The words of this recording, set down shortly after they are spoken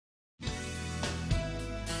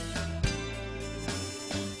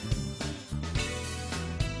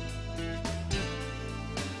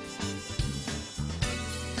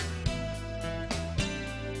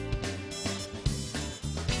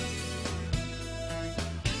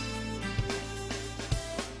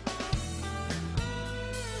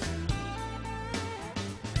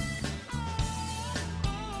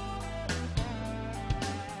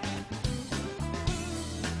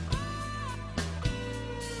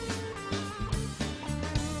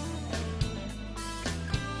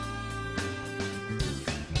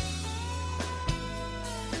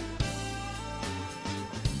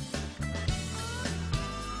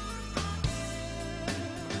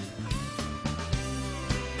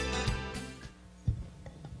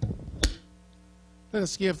Let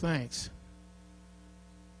us give thanks.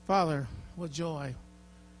 Father, what joy,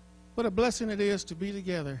 what a blessing it is to be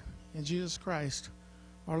together in Jesus Christ,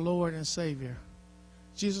 our Lord and Savior.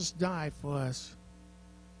 Jesus died for us.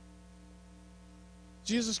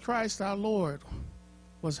 Jesus Christ, our Lord,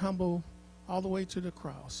 was humble all the way to the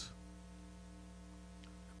cross,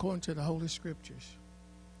 according to the Holy Scriptures.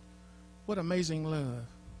 What amazing love.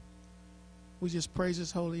 We just praise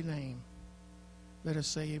His holy name. Let us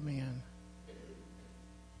say amen.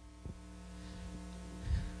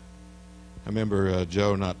 I remember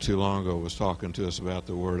Joe not too long ago was talking to us about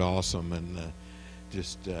the word awesome and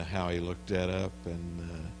just how he looked that up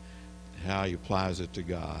and how he applies it to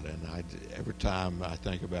God. And every time I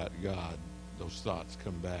think about God, those thoughts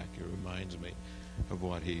come back. It reminds me of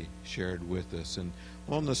what he shared with us. And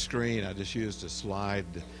on the screen, I just used a slide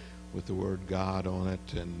with the word God on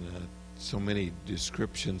it and so many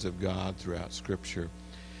descriptions of God throughout Scripture.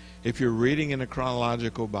 If you're reading in a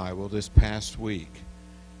chronological Bible this past week,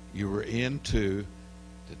 you were into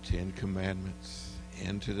the Ten Commandments,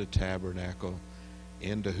 into the tabernacle,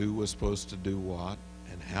 into who was supposed to do what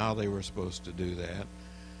and how they were supposed to do that.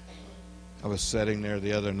 I was sitting there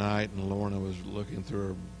the other night and Lorna was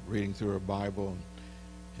reading through her Bible,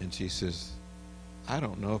 and she says, I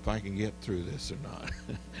don't know if I can get through this or not.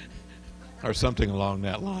 Or something along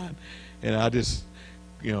that line. And I just,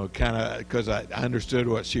 kind of, because I understood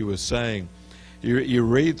what she was saying. You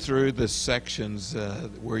read through the sections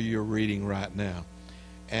where you're reading right now,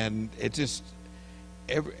 and it just,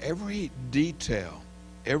 every detail,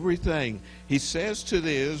 everything, he says to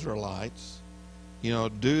the Israelites,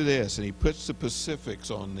 do this, and he puts the specifics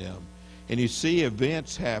on them. And you see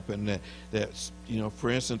events happen that for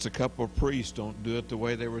instance, a couple of priests don't do it the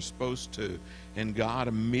way they were supposed to, and God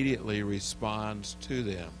immediately responds to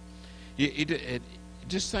them.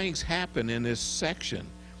 Just things happen in this section.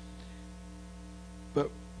 But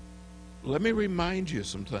let me remind you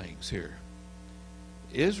some things here.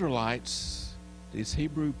 Israelites, these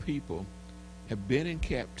Hebrew people, have been in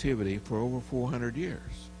captivity for over 400 years.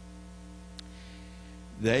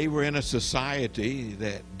 They were in a society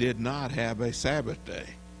that did not have a Sabbath day.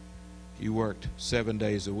 You worked 7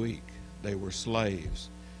 days a week. They were slaves.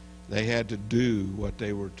 They had to do what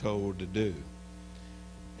they were told to do.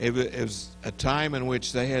 It was a time in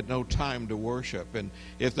which they had no time to worship. And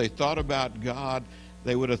if they thought about God,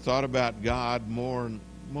 they would have thought about God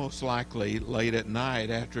most likely late at night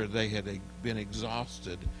after they had been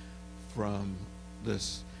exhausted from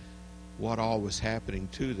what all was happening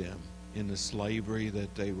to them in the slavery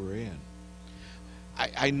that they were in.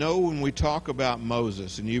 I know when we talk about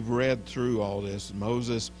Moses, and you've read through all this,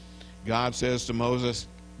 God says to Moses,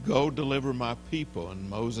 go deliver my people, and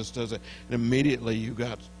Moses does it. And immediately you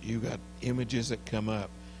got images that come up.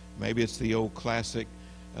 Maybe it's the old classic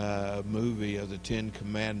movie of the Ten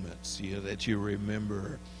Commandments, that you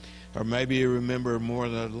remember, or maybe you remember more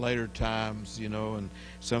of the later times, and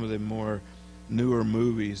some of the more newer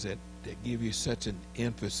movies that give you such an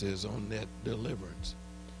emphasis on that deliverance.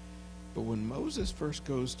 But when Moses first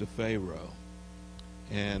goes to Pharaoh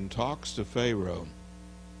and talks to Pharaoh,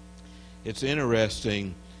 it's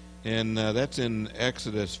interesting, and that's in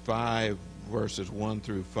Exodus 5, verses 1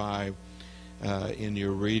 through 5 in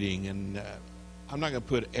your reading. And I'm not going to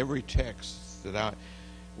put every text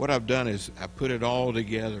what I've done is I put it all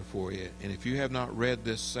together for you. And if you have not read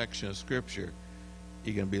this section of Scripture,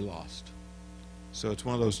 you're going to be lost. So it's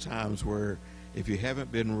one of those times where if you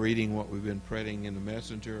haven't been reading what we've been praying in the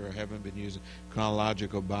Messenger or haven't been using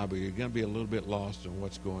chronological Bible, you're going to be a little bit lost in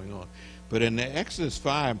what's going on. But in Exodus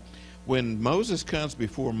 5, when Moses comes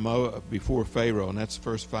before Pharaoh, and that's the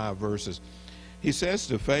first 5 verses, he says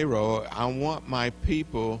to Pharaoh, I want my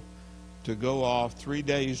people to go off 3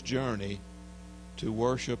 days' journey to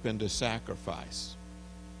worship and to sacrifice.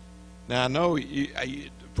 Now, I know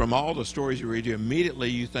from all the stories you read, immediately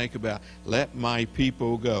you think about, let my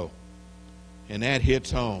people go. And that hits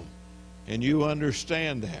home. And you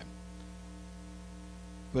understand that.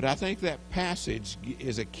 But I think that passage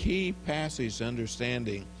is a key passage to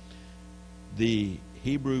understanding the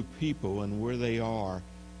Hebrew people and where they are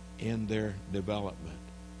in their development.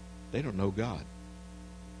 They don't know God.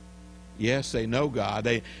 Yes, they know God.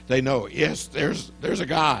 They know, yes, there's a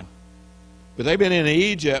God. But they've been in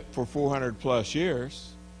Egypt for 400 plus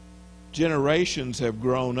years. Generations have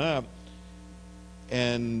grown up,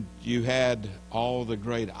 and you had all the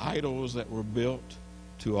great idols that were built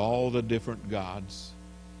to all the different gods.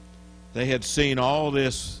 They had seen all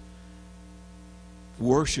this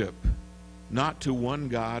worship, not to one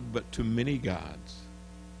God, but to many gods.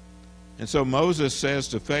 And so Moses says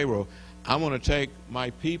to Pharaoh, I want to take my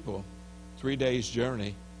people 3 days'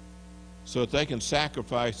 journey so that they can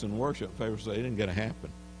sacrifice and worship. Pharaoh said it ain't going to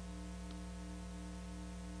happen.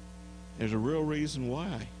 There's a real reason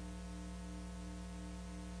why.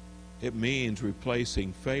 It means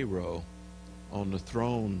replacing Pharaoh on the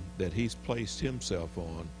throne that he's placed himself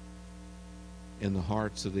on in the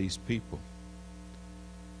hearts of these people.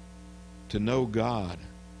 To know God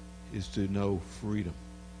is to know freedom.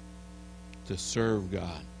 To serve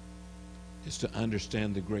God is to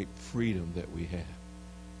understand the great freedom that we have.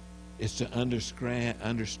 It's to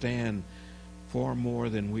understand far more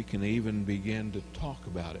than we can even begin to talk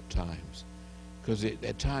about at times. Because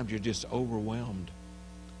at times you're just overwhelmed.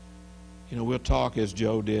 You know, we'll talk as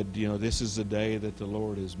Joe did, you know, this is the day that the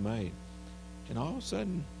Lord has made. And all of a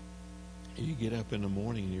sudden, you get up in the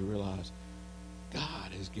morning and you realize,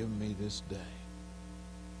 God has given me this day.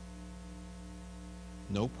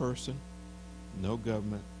 No person, no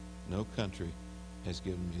government, no country has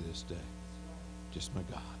given me this day. Just my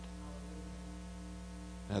God.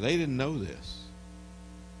 Now, they didn't know this.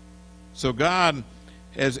 So God,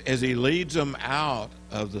 as he leads them out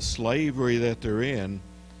of the slavery that they're in,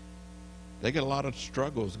 they get a lot of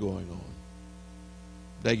struggles going on.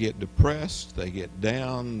 They get depressed, they get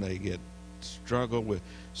down, they get struggle with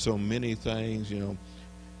so many things, you know.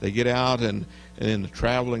 They get out and in the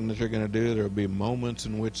traveling that they're going to do, there will be moments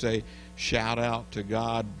in which they shout out to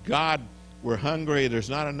God, God, we're hungry, there's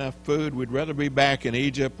not enough food, we'd rather be back in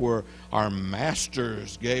Egypt where our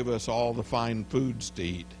masters gave us all the fine foods to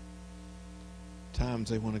eat. Times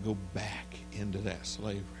they want to go back into that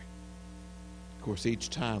slavery. Of course, each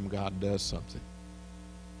time God does something,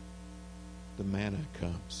 the manna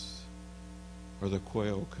comes, or the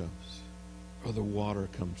quail comes, or the water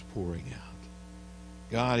comes pouring out.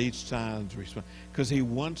 God each time responds, because he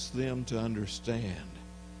wants them to understand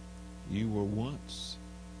you were once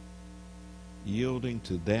yielding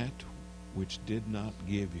to that which did not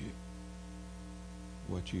give you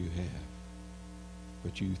what you have.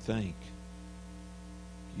 But you think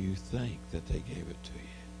that they gave it to you.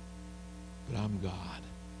 But I'm God,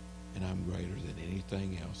 and I'm greater than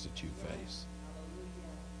anything else that you face.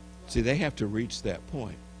 See, they have to reach that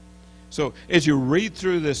point. So as you read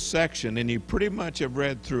through this section, and you pretty much have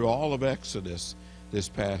read through all of Exodus this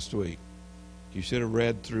past week, you should have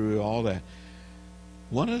read through all that.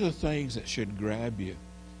 One of the things that should grab you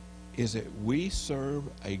is that we serve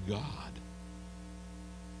a God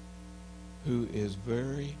who is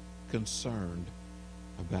very concerned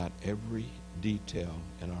about every detail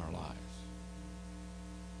in our lives.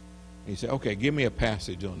 You say, okay, give me a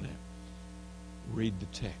passage on that. Read the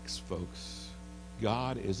text, folks.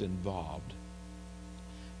 God is involved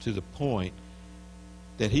to the point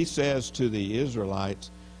that he says to the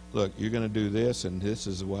Israelites, look, you're going to do this, and this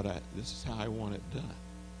is how I want it done.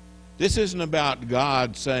 This isn't about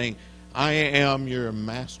God saying, I am your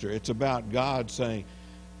master. It's about God saying,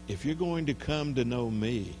 if you're going to come to know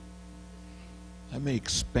me, let me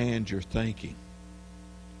expand your thinking.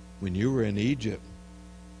 When you were in Egypt,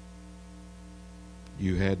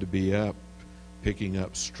 you had to be up picking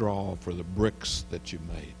up straw for the bricks that you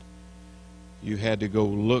made. You had to go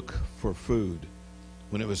look for food.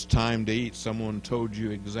 When it was time to eat, someone told you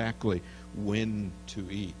exactly when to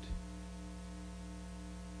eat.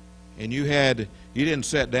 And you didn't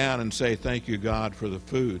sit down and say, thank you, God, for the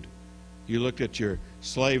food. You looked at your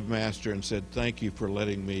slave master and said, thank you for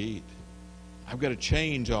letting me eat. I've got to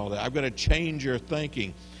change all that. I've got to change your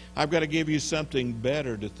thinking. I've got to give you something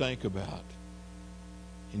better to think about.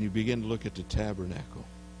 And you begin to look at the tabernacle.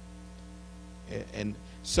 And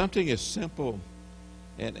something as simple,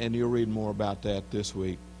 and you'll read more about that this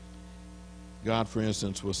week. God, for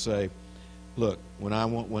instance, will say, look, when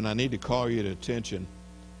I need to call you to attention,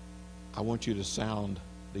 I want you to sound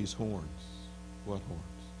these horns. What horns?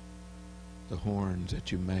 The horns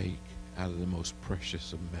that you make out of the most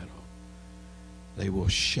precious of metal. They will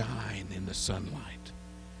shine in the sunlight.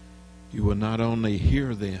 You will not only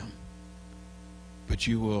hear them, but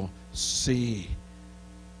you will see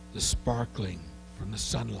the sparkling from the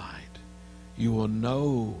sunlight. You will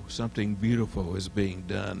know something beautiful is being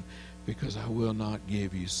done, because I will not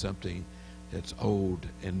give you something that's old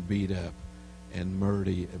and beat up and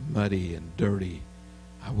muddy and dirty.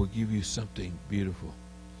 I will give you something beautiful.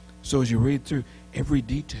 So as you read through, every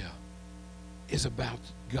detail is about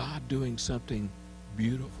God doing something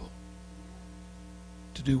beautiful.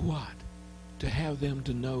 To do what? To have them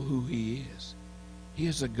to know who he is. He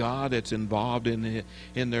is a God that's involved in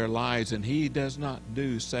their lives, and he does not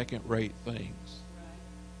do second-rate things.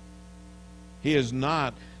 He is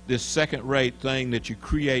not this second-rate thing that you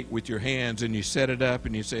create with your hands and you set it up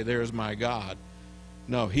and you say, there's my God.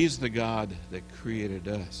 No, he's the God that created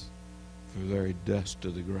us from the very dust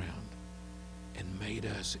of the ground. and made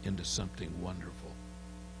us into something wonderful.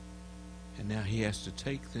 And now he has to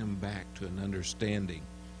take them back to an understanding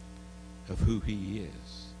of who he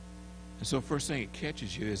is. And so first thing it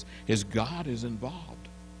catches you is God is involved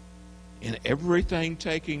in everything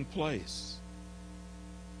taking place.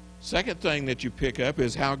 Second thing that you pick up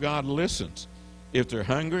is how God listens. If they're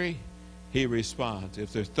hungry, he responds.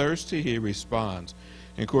 If they're thirsty, he responds.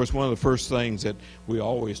 And of course, one of the first things that we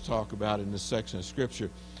always talk about in this section of Scripture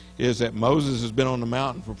is that Moses has been on the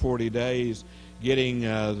mountain for 40 days getting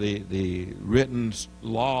the written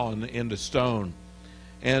law into stone.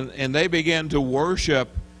 And they began to worship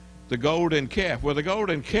the golden calf. Well, the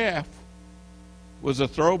golden calf was a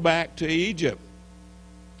throwback to Egypt.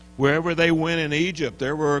 Wherever they went in Egypt,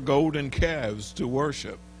 there were golden calves to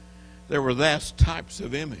worship. There were those types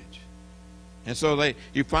of image. And so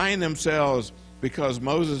you find themselves, because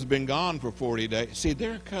Moses has been gone for 40 days. See,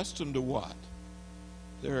 they're accustomed to what?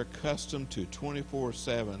 They're accustomed to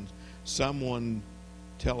 24/7 someone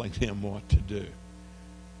telling them what to do.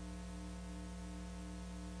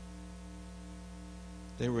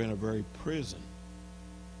 They were in a very prison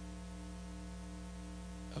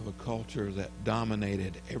of a culture that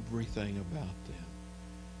dominated everything about them.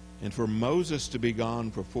 And for Moses to be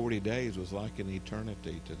gone for 40 days was like an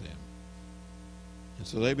eternity to them. And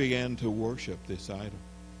so they began to worship this idol.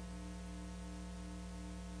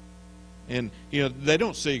 And, they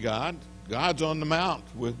don't see God. God's on the mount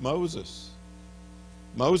with Moses.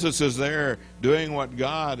 Moses is there doing what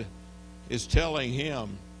God is telling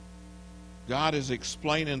him. God is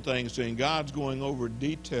explaining things to him. God's going over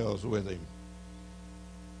details with him.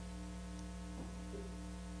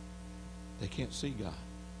 They can't see God.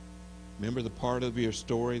 Remember the part of your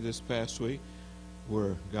story this past week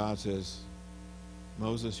where God says,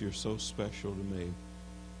 Moses, you're so special to me.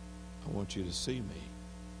 I want you to see me.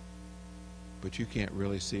 But you can't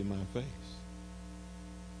really see my face.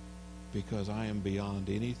 Because I am beyond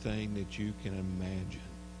anything that you can imagine.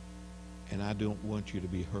 And I don't want you to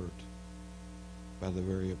be hurt by the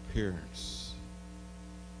very appearance.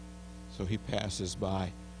 So he passes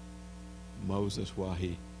by Moses while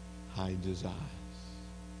he hides his eyes.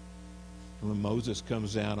 And when Moses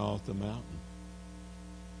comes down off the mountain,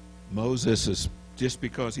 Moses is, just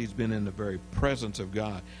because he's been in the very presence of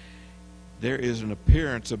God, there is an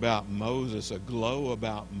appearance about Moses, a glow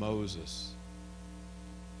about Moses.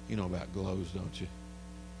 You know about glows, don't you?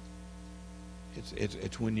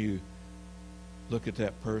 It's when you look at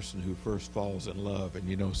that person who first falls in love and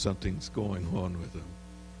you know something's going on with them.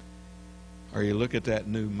 Or you look at that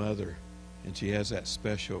new mother and she has that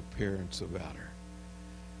special appearance about her.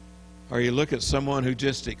 Or you look at someone who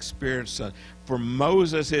just experienced something. For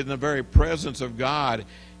Moses, in the very presence of God,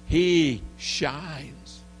 he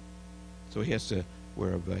shines. So he has to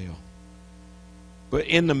wear a veil. But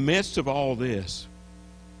in the midst of all this,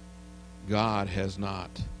 God has not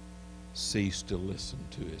ceased to listen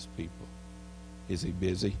to his people. Is he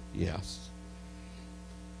busy? Yes.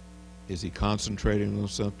 Is he concentrating on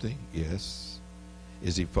something? Yes.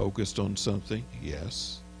 Is he focused on something?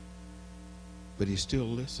 Yes. But he still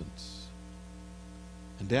listens.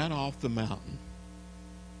 And down off the mountain,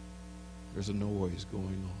 there's a noise going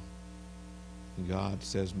on. And God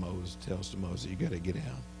tells to Moses, you got to get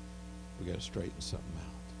down. We got to straighten something out.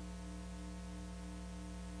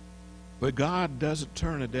 But God doesn't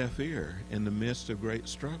turn a deaf ear in the midst of great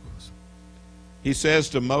struggles. He says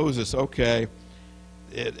to Moses, okay,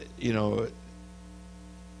 and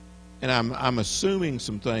I'm assuming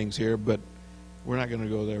some things here, but we're not going to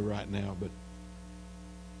go there right now. But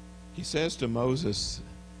he says to Moses,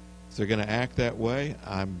 if they're going to act that way,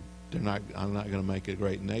 I'm not going to make a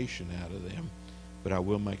great nation out of them, but I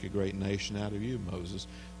will make a great nation out of you, Moses,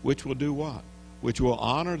 which will do what? Which will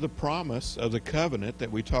honor the promise of the covenant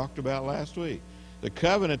that we talked about last week. The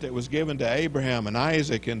covenant that was given to Abraham and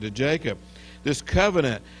Isaac and to Jacob. This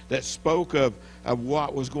covenant that spoke of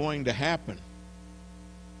what was going to happen.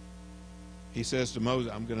 He says to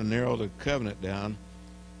Moses, I'm going to narrow the covenant down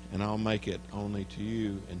and I'll make it only to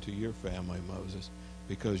you and to your family, Moses,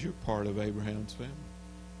 because you're part of Abraham's family.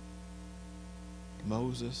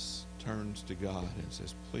 Moses turns to God and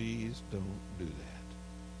says, please don't do that.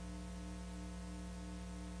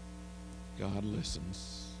 God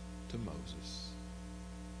listens to Moses.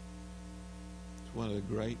 It's one of the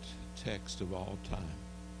great texts of all time.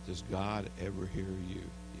 Does God ever hear you?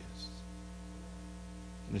 Yes.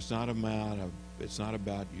 And it's not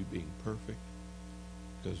about you being perfect,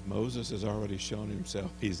 because Moses has already shown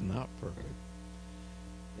himself he's not perfect.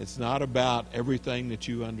 It's not about everything that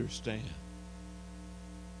you understand.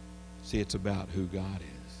 See, it's about who God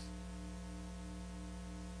is.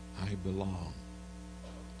 I belong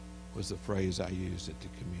was the phrase I used at the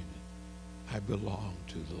communion. I belong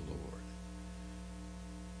to the Lord.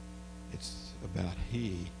 It's about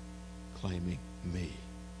He claiming me.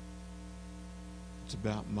 It's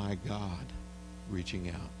about my God reaching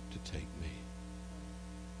out to take me.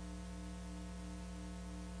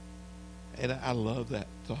 And I love that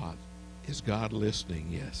thought. Is God listening?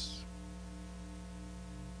 Yes.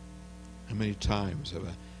 How many times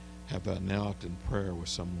have I knelt in prayer with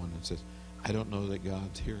someone and says, I don't know that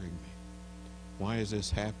God's hearing me. Why is this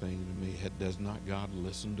happening to me? Does not God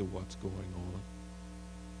listen to what's going on?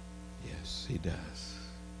 Yes, He does.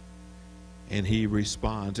 And He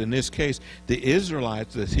responds. In this case, the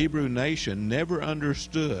Israelites, the Hebrew nation, never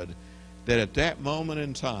understood that at that moment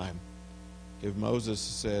in time, if Moses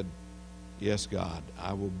said, yes, God,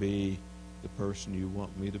 I will be the person you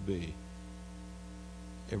want me to be,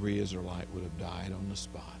 every Israelite would have died on the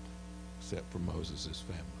spot, except for Moses'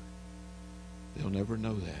 family. They'll never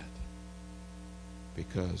know that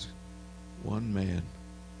because one man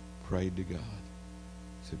prayed to God,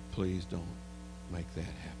 said, please don't make that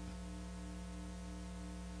happen.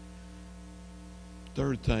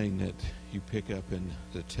 Third thing that you pick up in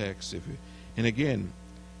the text, and again,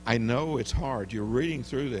 I know it's hard. You're reading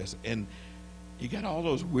through this, and you got all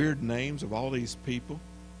those weird names of all these people,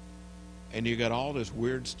 and you got all this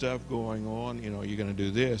weird stuff going on. You know, you're going to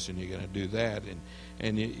do this, and you're going to do that,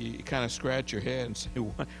 and you kind of scratch your head and say,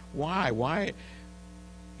 why?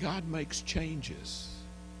 God makes changes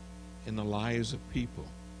in the lives of people.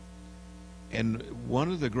 And one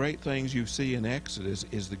of the great things you see in Exodus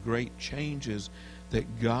is the great changes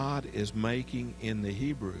that God is making in the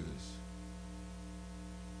Hebrews.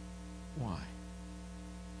 Why?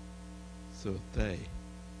 So they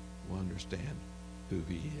will understand who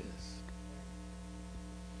He is.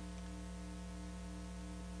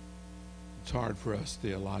 It's hard for us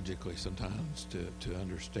theologically sometimes to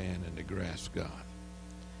understand and to grasp God.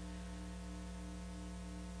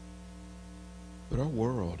 But our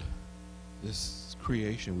world, this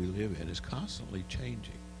creation we live in, is constantly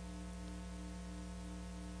changing.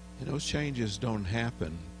 And those changes don't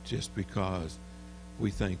happen just because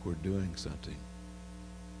we think we're doing something.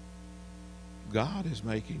 God is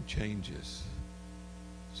making changes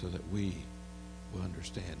so that we will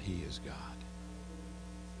understand He is God.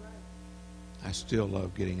 I still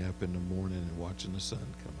love getting up in the morning and watching the sun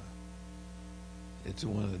come up. It's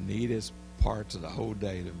one of the neatest parts of the whole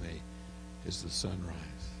day to me is the sunrise.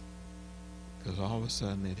 Because all of a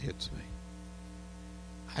sudden it hits me.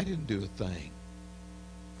 I didn't do a thing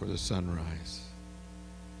for the sunrise.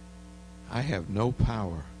 I have no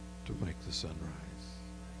power to make the sunrise.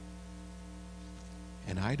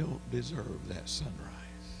 And I don't deserve that sunrise.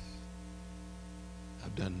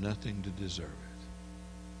 I've done nothing to deserve it.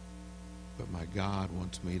 But my God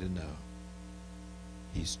wants me to know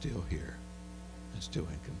He's still here and still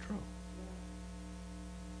in control.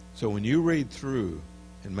 So when you read through,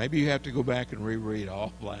 and maybe you have to go back and reread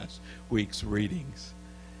all of last week's readings,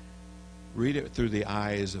 read it through the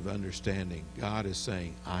eyes of understanding. God is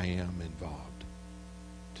saying, I am involved.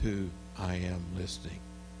 2, I am listening.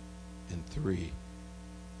 And 3,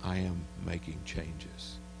 I am making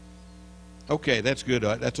changes. Okay, that's good.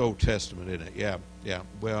 That's Old Testament, isn't it? Yeah.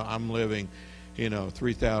 Well, I'm living,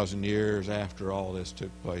 3,000 years after all this took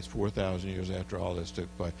place, 4,000 years after all this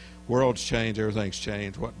took place. World's changed, everything's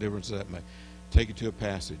changed. What difference does that make? Take it to a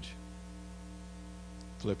passage.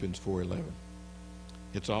 Philippians 4:11.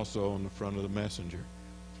 It's also on the front of the messenger.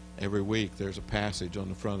 Every week there's a passage on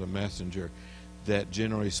the front of the messenger that,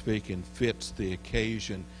 generally speaking, fits the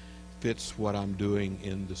occasion, fits what I'm doing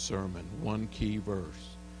in the sermon. One key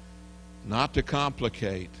verse. Not to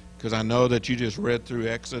complicate, because I know that you just read through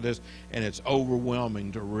Exodus and it's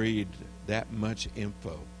overwhelming to read that much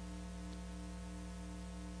info.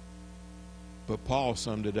 But Paul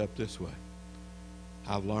summed it up this way.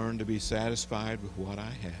 I've learned to be satisfied with what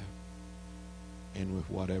I have and with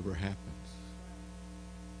whatever happens.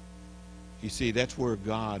 You see, that's where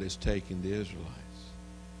God is taking the Israelites.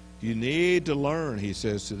 You need to learn, he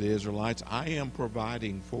says to the Israelites, I am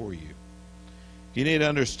providing for you. You need to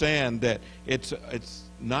understand that it's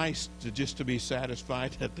nice to be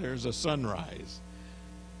satisfied that there's a sunrise.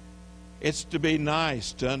 It's to be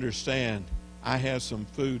nice to understand I have some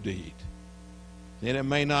food to eat. And it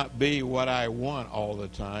may not be what I want all the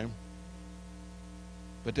time,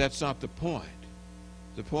 but that's not the point.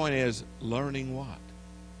 The point is learning what?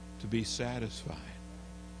 To be satisfied.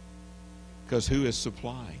 Because who is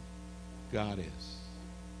supplying? God is.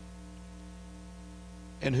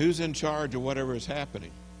 And who's in charge of whatever is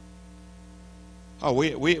happening? Oh,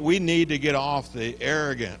 we need to get off the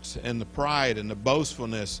arrogance and the pride and the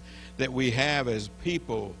boastfulness that we have as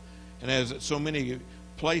people and as so many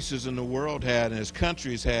places in the world had, and as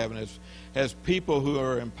countries have, and as people who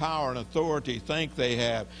are in power and authority think they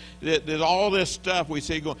have, that all this stuff we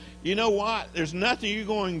see going, you know what? There's nothing you're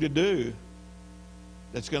going to do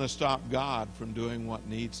that's going to stop God from doing what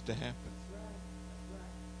needs to happen.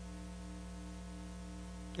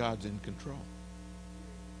 God's in control.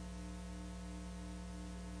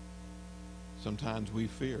 Sometimes we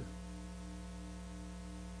fear.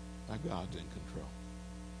 Now God's in control.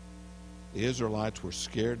 The Israelites were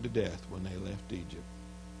scared to death when they left Egypt.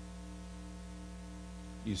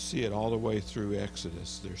 You see it all the way through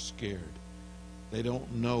Exodus. They're scared. They don't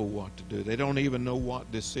know what to do. They don't even know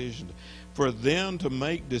what decisions. For them to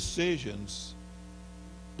make decisions,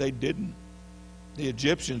 they didn't. The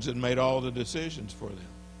Egyptians had made all the decisions for them.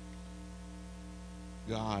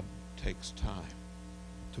 God takes time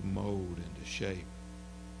to mold and to shape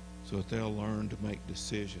so that they'll learn to make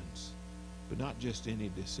decisions, but not just any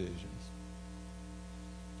decisions.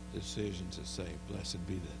 Decisions that say, blessed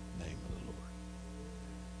be the name of the Lord.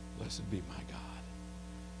 Blessed be my God.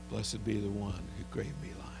 Blessed be the one who gave me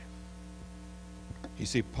life. You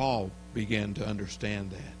see, Paul began to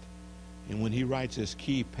understand that. And when he writes this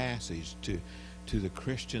key passage to the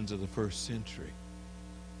Christians of the first century,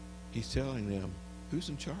 he's telling them, who's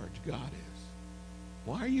in charge? God is.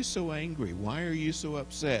 Why are you so angry? Why are you so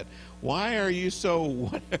upset? Why are you so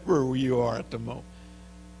whatever you are at the moment?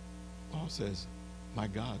 Paul says, my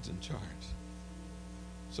God's in charge.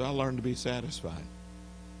 So I learned to be satisfied.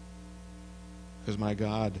 Because my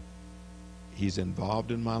God, He's involved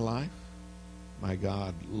in my life. My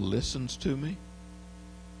God listens to me.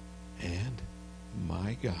 And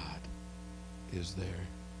my God is there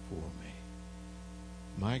for me.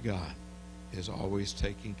 My God is always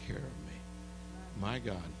taking care of me. My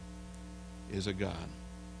God is a God.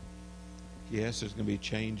 Yes, there's going to be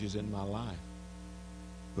changes in my life.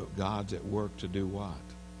 But God's at work to do what?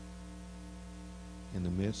 In the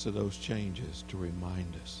midst of those changes, to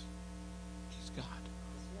remind us He's God.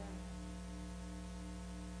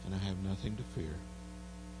 And I have nothing to fear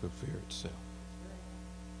but fear itself.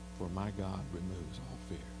 For my God removes all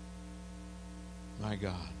fear. My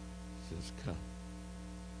God says, come,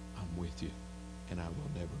 I'm with you, and I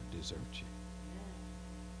will never desert you.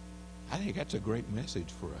 I think that's a great message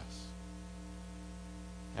for us.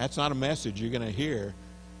 That's not a message you're going to hear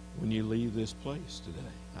when you leave this place today.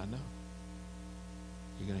 I know.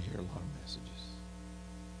 You're going to hear a lot of messages.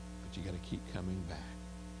 But you got to keep coming back.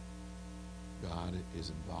 God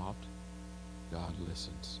is involved. God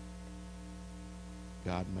listens.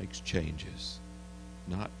 God makes changes,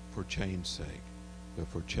 not for change's sake, but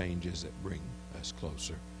for changes that bring us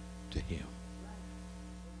closer to Him.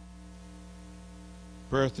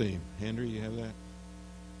 Prayer theme. Henry, you have that?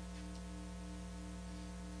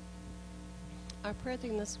 Our prayer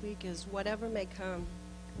theme this week is whatever may come.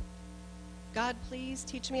 God, please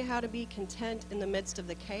teach me how to be content in the midst of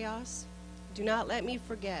the chaos. Do not let me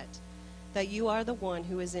forget that you are the one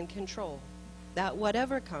who is in control, that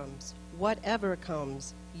whatever comes,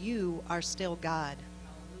 you are still God.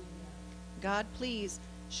 God, please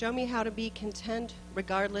show me how to be content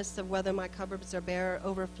regardless of whether my cupboards are bare or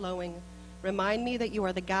overflowing. Remind me that you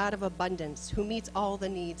are the God of abundance who meets all the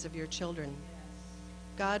needs of your children.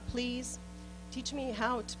 God, please teach me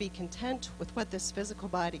how to be content with what this physical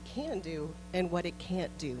body can do and what it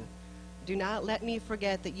can't do. Do not let me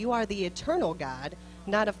forget that you are the eternal God,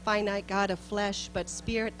 not a finite God of flesh, but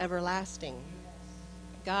spirit everlasting.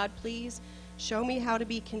 God, please show me how to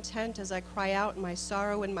be content as I cry out in my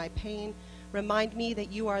sorrow and my pain. Remind me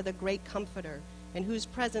that you are the great comforter, in whose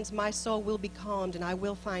presence my soul will be calmed and I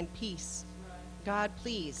will find peace. God,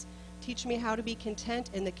 please teach me how to be content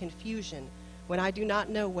in the confusion when I do not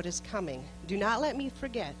know what is coming. Do not let me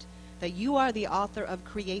forget that you are the author of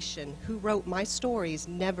creation who wrote my stories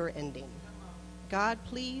never ending. God,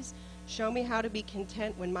 please show me how to be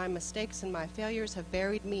content when my mistakes and my failures have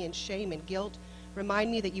buried me in shame and guilt. Remind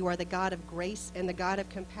me that you are the God of grace and the God of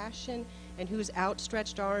compassion, in whose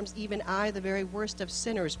outstretched arms even I, the very worst of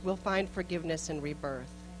sinners, will find forgiveness and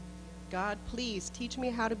rebirth. God, please teach me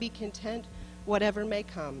how to be content whatever may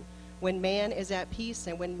come, when man is at peace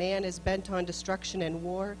and when man is bent on destruction and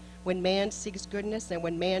war, when man seeks goodness and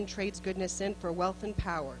when man trades goodness in for wealth and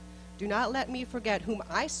power. Do not let me forget whom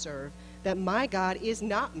I serve, that my God is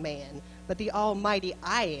not man, but the Almighty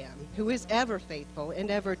I Am, who is ever faithful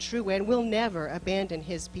and ever true and will never abandon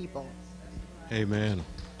his people. Amen.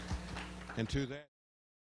 And to that...